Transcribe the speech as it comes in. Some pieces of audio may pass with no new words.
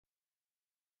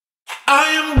I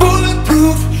am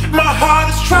bulletproof, my heart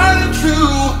is tried and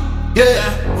true. Yeah,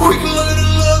 we can learn to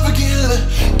love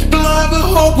again, keep alive the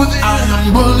hope within. I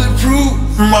am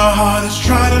bulletproof, my heart is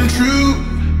tried and true.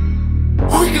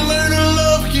 We can learn to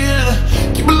love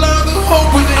again, keep alive the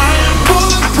hope within. I am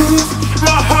bulletproof,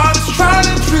 my heart is tried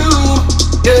and true.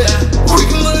 Yeah, we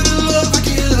can learn to love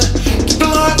again, keep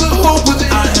alive the hope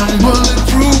within. I am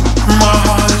bulletproof, my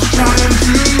heart is tried and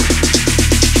true.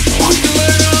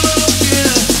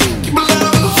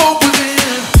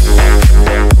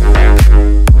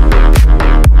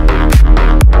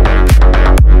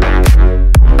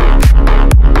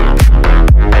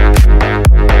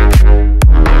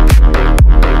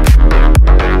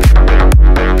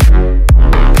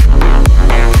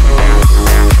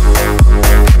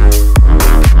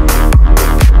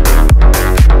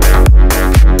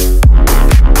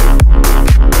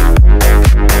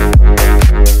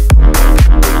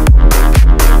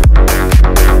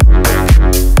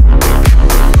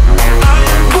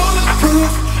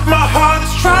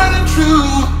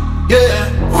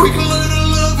 We can learn to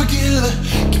love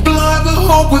again, keep alive the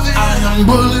hope within. I am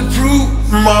bulletproof,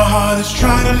 my heart is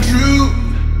tried and true.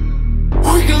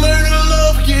 We can learn to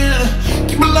love again,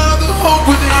 keep alive the hope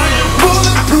within.